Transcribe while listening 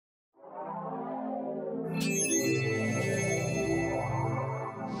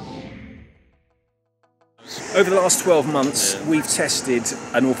Over the last 12 months, we've tested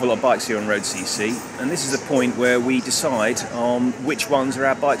an awful lot of bikes here on Road.cc, and this is the point where we decide on which ones are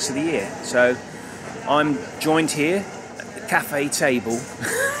our bikes of the year. So I'm joined here at the cafe table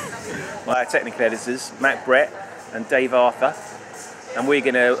by our technical editors, Matt Brett and Dave Arthur, and we're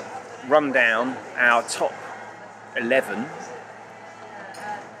going to run down our top 11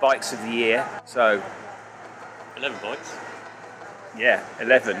 bikes of the year. So 11 bikes? Yeah,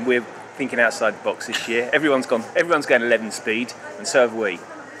 11. We're thinking outside the box this year. Everyone's going 11 speed, and so have we.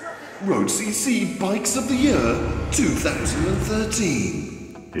 Road.cc Bikes of the Year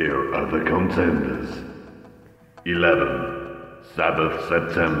 2013. Here are the contenders. 11. Sabbath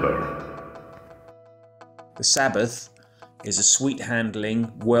September. The Sabbath is a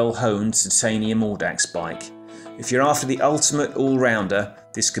sweet-handling, well-honed titanium Audax bike. If you're after the ultimate all-rounder,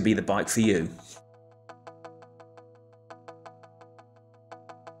 this could be the bike for you.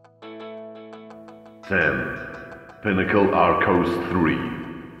 10. Pinnacle Arcos 3.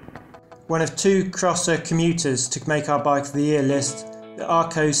 One of two crosser commuters to make our Bike of the Year list, the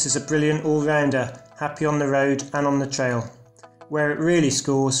Arcos is a brilliant all-rounder, happy on the road and on the trail. Where it really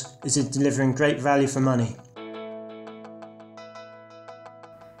scores is in delivering great value for money.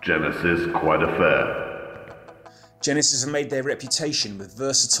 Genesis Quite a Fair. Genesis have made their reputation with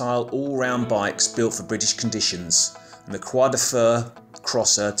versatile all-round bikes built for British conditions, and the Croix de Fer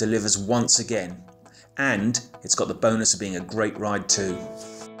crosser delivers once again. And it's got the bonus of being a great ride too.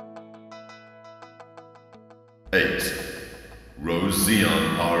 8. Rose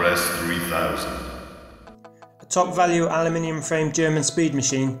Xeon RS 3000. A top value aluminium framed German speed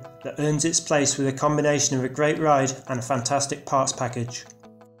machine that earns its place with a combination of a great ride and a fantastic parts package.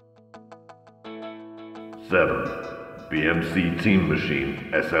 7. BMC Team Machine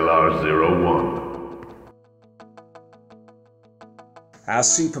SLR01. Our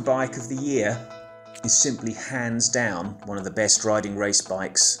superbike of the year is simply hands down one of the best riding race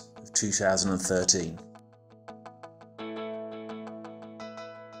bikes of 2013.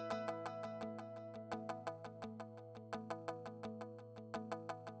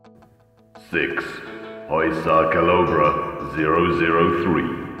 6. Hoysa Calobra 003.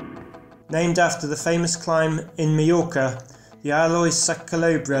 Named after the famous climb in Mallorca, the Alloy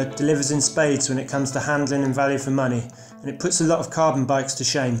Calobra delivers in spades when it comes to handling and value for money, and it puts a lot of carbon bikes to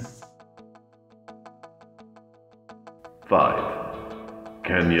shame. 5.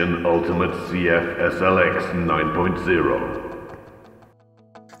 Canyon Ultimate CF SLX 9.0.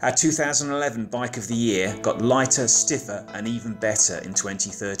 Our 2011 Bike of the Year got lighter, stiffer and even better in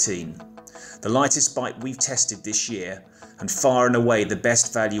 2013. The lightest bike we've tested this year, and far and away the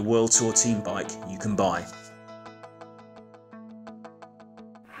best value World Tour team bike you can buy.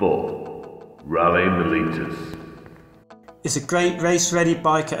 4. Raleigh Militus. It's a great race ready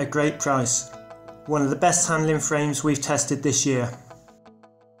bike at a great price. One of the best handling frames we've tested this year.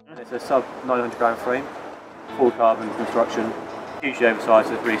 It's a sub 900 gram frame, full carbon construction, hugely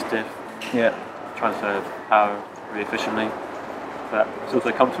oversized, it's really stiff. Yeah. Transfer power really efficiently, but it's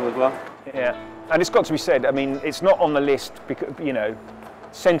also comfortable as well. Yeah, and it's got to be said, I mean, it's not on the list because, you know,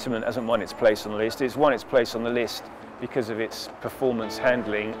 sentiment hasn't won its place on the list. It's won its place on the list because of its performance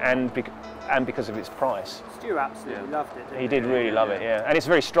handling and because of its price. Stu absolutely loved it. He did really love it, yeah. And it's a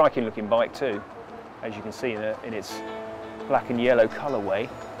very striking looking bike too, as you can see in its black and yellow colourway.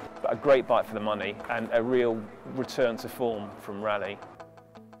 But a great bike for the money and a real return to form from Raleigh.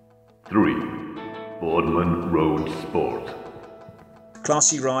 3. Boardman Road Sport.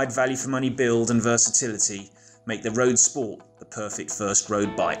 Classy ride, value for money build and versatility make the Road Sport the perfect first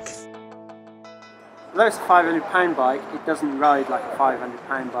road bike. Although it's a £500 bike, it doesn't ride like a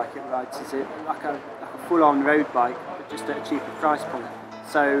 £500 bike. It rides as like a full-on road bike, but just at a cheaper price point.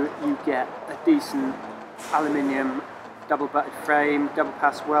 So you get a decent aluminium double-butted frame,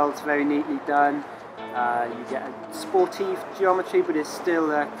 double-pass welds, very neatly done. You get a sportive geometry, but it's still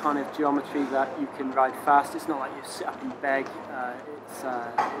a kind of geometry that you can ride fast. It's not like you sit up and beg. It's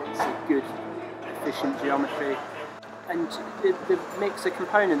a good, efficient geometry. And the mix of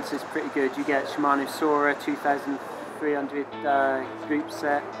components is pretty good. You get Shimano Sora 2300 group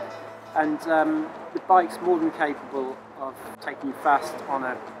set, and the bike's more than capable of taking you fast on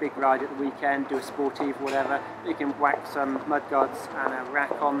a big ride at the weekend, do a sportive, whatever. You can whack some mudguards and a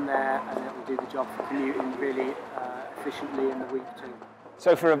rack on there, and it will do the job for commuting really efficiently in the week too.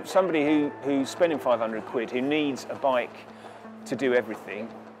 So for somebody who's spending 500 quid, who needs a bike to do everything,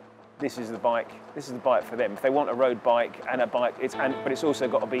 this is the bike for them. If they want a road bike and a bike, but it's also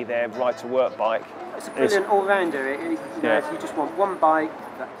got to be their right to work bike. It's a brilliant all-rounder. If you just want one bike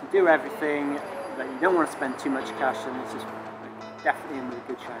that can do everything, that you don't want to spend too much cash, then this is definitely in with a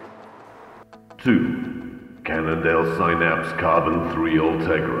good shape. 2. Cannondale Synapse Carbon 3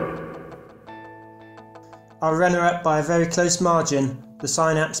 Ultegra. Our runner-up by a very close margin, the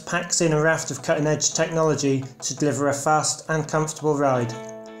Synapse packs in a raft of cutting-edge technology to deliver a fast and comfortable ride.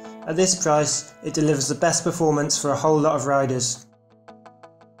 At this price, it delivers the best performance for a whole lot of riders.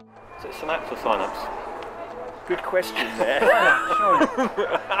 Is it Synapse or Synapse? Good question there.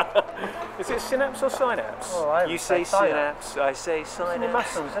 Is it synapse or synapse? Oh, you say synapse, I say synapse.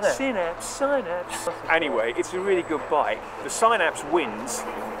 muscles, isn't it? Synapse, synapse. Anyway, it's a really good bike. The Synapse wins,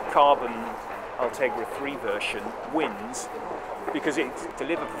 Carbon Ultegra 3 version wins, because it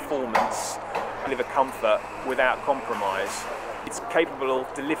delivers performance, deliver comfort without compromise. It's capable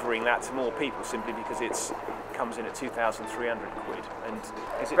of delivering that to more people simply because it comes in at 2,300 quid. And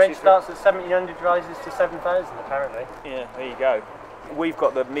is it Range starts at 1,700, rises to 7,000 apparently. Yeah, there you go. We've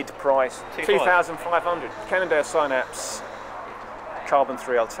got the mid-price 2,500. Cannondale Synapse Carbon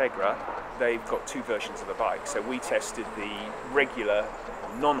 3 Ultegra. They've got two versions of the bike. So we tested the regular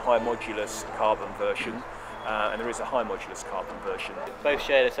non-high modulus carbon version, and there is a high modulus carbon version. Both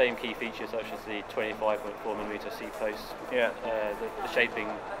share the same key features such as the 25.4mm seat post, Yeah. the shaping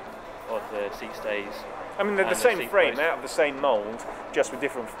of the seat stays. I mean, they're the same frame, out of the same mould, just with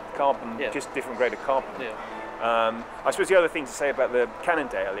different carbon, Yeah. just different grade of carbon. Yeah. I suppose the other thing to say about the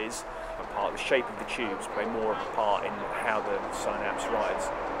Cannondale is the shape of the tubes play more of a part in how the Synapse rides.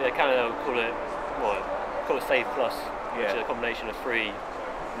 Yeah, Canada call it Save Plus, which Yeah. is a combination of three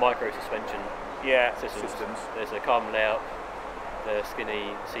micro suspension Yeah, systems. systems. There's a carbon layout, the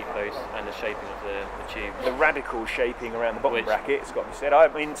skinny seat post, and the shaping of the tube. The radical shaping around the bottom Which- bracket, it's got to be said. I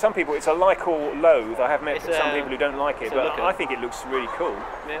mean, some people, it's a like or loathe. I have met It's some a- people who don't like it, it's a but looker. I think it looks really cool.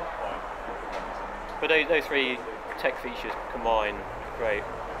 Yeah. But those three tech features combined create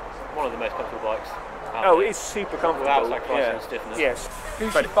one of the most comfortable bikes out Oh, there. it's super comfortable. Without sacrificing Yeah. stiffness. Yes. Who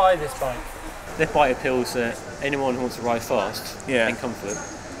But- should buy this bike? Their bike appeals to anyone who wants to ride fast Yeah. in comfort.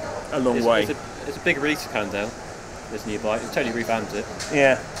 A long way. It's a big release of Cannondale, this new bike. It's totally revamped it,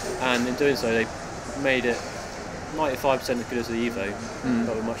 Yeah. and in doing so, they made it 95% as good as the Evo,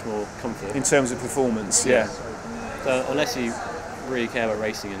 but with much more comfort. In terms of performance, yeah. So unless you really care about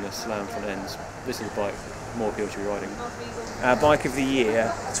racing and the slam front ends, this is a bike more appeals to your riding. Our bike of the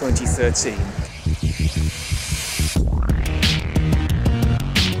year, 2013.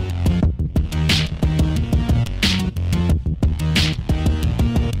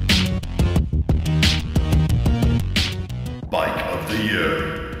 Bike of the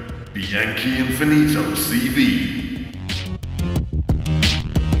Year, Bianchi Infinito CV.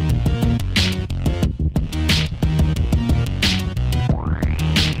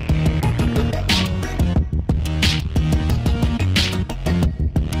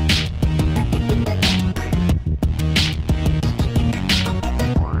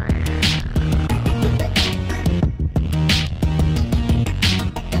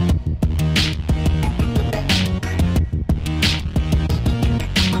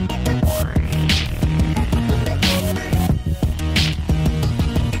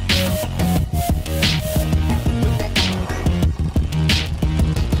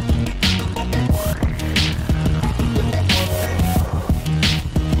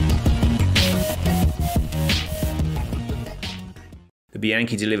 The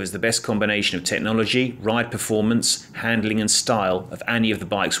Bianchi delivers the best combination of technology, ride performance, handling and style of any of the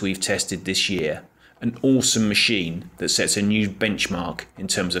bikes we've tested this year. An awesome machine that sets a new benchmark in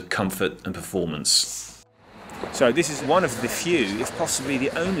terms of comfort and performance. So this is one of the few, if possibly the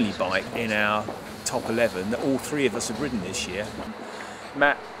only bike in our top 11 that all three of us have ridden this year.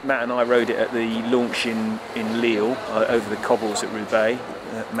 Matt and I rode it at the launch in Lille over the cobbles at Roubaix.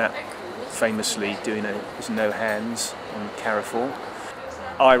 Matt famously doing his no hands on Carrefour.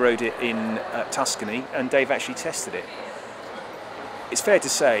 I rode it in Tuscany, and Dave actually tested it. It's fair to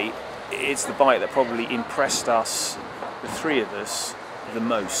say it's the bike that probably impressed us, the three of us, the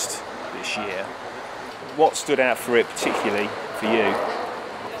most this year. What stood out for it particularly for you?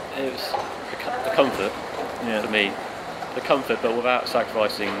 It was the comfort for me. The comfort, but without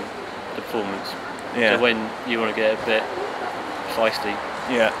sacrificing the performance. Yeah. So when you want to get a bit feisty,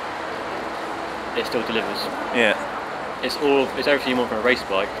 Yeah. it still delivers. Yeah. It's everything you want from a race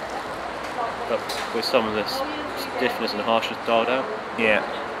bike, but with some of the stiffness and harshness dialed out. Yeah.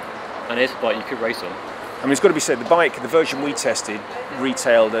 And it's a bike you could race on. I mean, it's got to be said, the version we tested,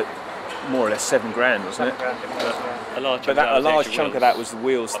 retailed at more or less £7,000, wasn't it? A large But a large chunk of that was the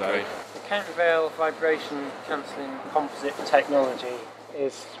wheels, though. upgrade. The countervail vibration cancelling composite technology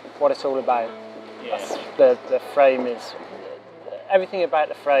is what it's all about. That's the frame is, everything about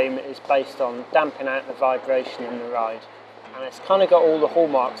the frame is based on damping out the vibration in the ride. And it's kind of got all the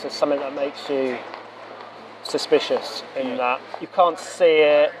hallmarks of something that makes you suspicious in that you can't see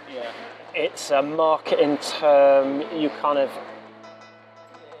it. It's a marketing term. You kind of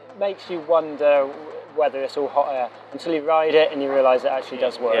makes you wonder whether it's all hot air until you ride it and you realise it actually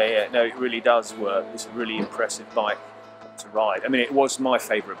does work. No, it really does work. It's a really impressive bike to ride. I mean, it was my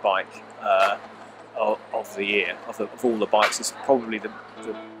favourite bike of the year. Of all the bikes, it's probably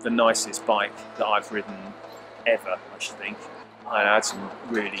the nicest bike that I've ridden ever, I should think. I had some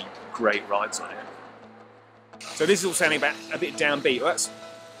really great rides on it. So this is all sounding a bit downbeat. Well, that's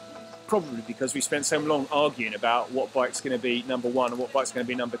probably because we spent so long arguing about what bike's going to be number one and what bike's going to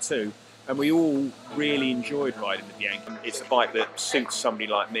be number two. And we all really enjoyed riding the Bianchi. It's a bike that suits somebody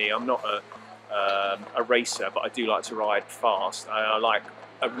like me. I'm not a racer, but I do like to ride fast. I like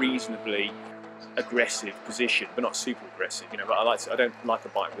a reasonably aggressive position, but not super aggressive. You know, but I don't like a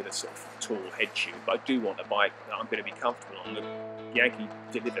bike with a sort of tall head tube. But I do want a bike that I'm going to be comfortable on. The Bianchi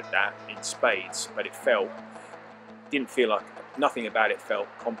delivered that in spades, but didn't feel like, nothing about it felt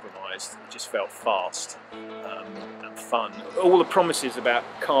compromised. It just felt fast and fun. All the promises about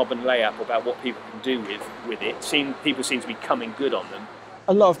carbon layup, about what people can do with it, people seem to be coming good on them.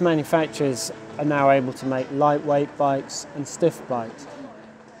 A lot of manufacturers are now able to make lightweight bikes and stiff bikes.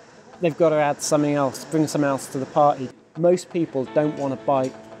 They've got to add something else, bring something else to the party. Most people don't want a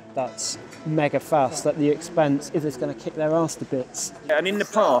bike that's mega fast at the expense if it's going to kick their arse to bits. And in the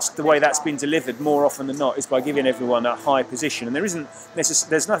past, the way that's been delivered more often than not is by giving everyone a high position. And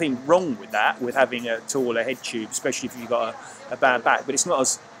there's nothing wrong with that, with having a taller head tube, especially if you've got a bad back. But it's not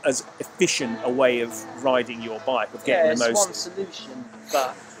as efficient a way of riding your bike, of getting the most. It's one solution, but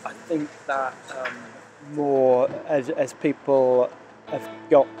I think that more as people have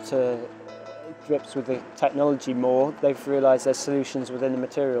got to grips with the technology more, they've realised there's solutions within the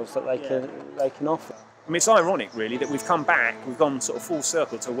materials that they can offer. I mean, it's ironic, really, that we've come back, we've gone sort of full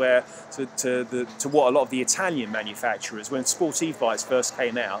circle to what a lot of the Italian manufacturers, when sportive bikes first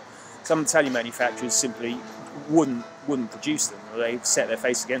came out, some Italian manufacturers simply wouldn't produce them. They set their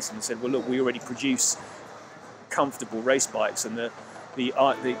face against them and said, well, look, we already produce comfortable race bikes, and the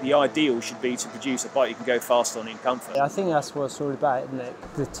ideal should be to produce a bike you can go fast on in comfort. I think that's what it's all about, isn't it?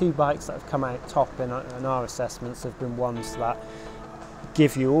 The two bikes that have come out top in our assessments have been ones that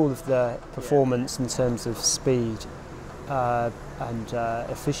give you all of the performance in terms of speed and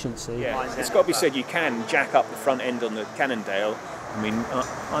efficiency. Yeah, it's got to be said, you can jack up the front end on the Cannondale. I mean,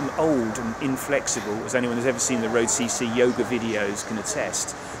 I'm old and inflexible, as anyone who's ever seen the road.cc yoga videos can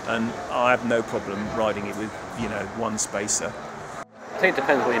attest, and I have no problem riding it with, one spacer. I think it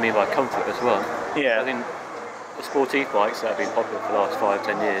depends what you mean by comfort as well. Yeah. I think the sportive bikes that have been popular for the last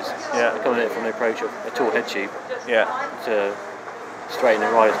 5-10 years, are coming at it from the approach of a tall head tube to straighten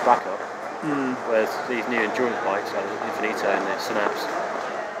the rider's back up. Whereas these new endurance bikes like the Infinito and the Synapse,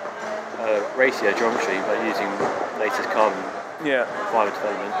 ratio geometry, but using latest carbon fibre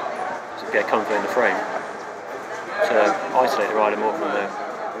development to get comfort in the frame, to isolate the rider more from the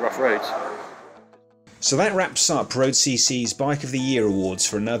rough roads. So that wraps up Road CC's Bike of the Year Awards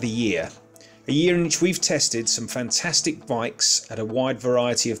for another year. A year in which we've tested some fantastic bikes at a wide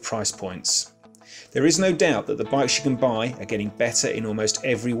variety of price points. There is no doubt that the bikes you can buy are getting better in almost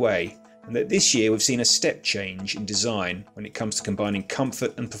every way, and that this year we've seen a step change in design when it comes to combining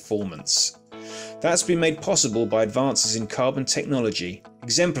comfort and performance. That's been made possible by advances in carbon technology,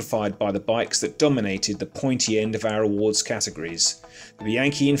 exemplified by the bikes that dominated the pointy end of our awards categories: the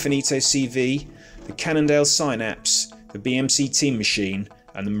Bianchi Infinito CV, the Cannondale Synapse, the BMC Team Machine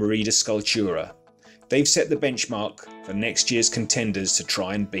and the Merida Sculptura. They've set the benchmark for next year's contenders to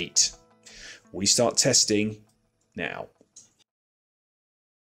try and beat. We start testing now.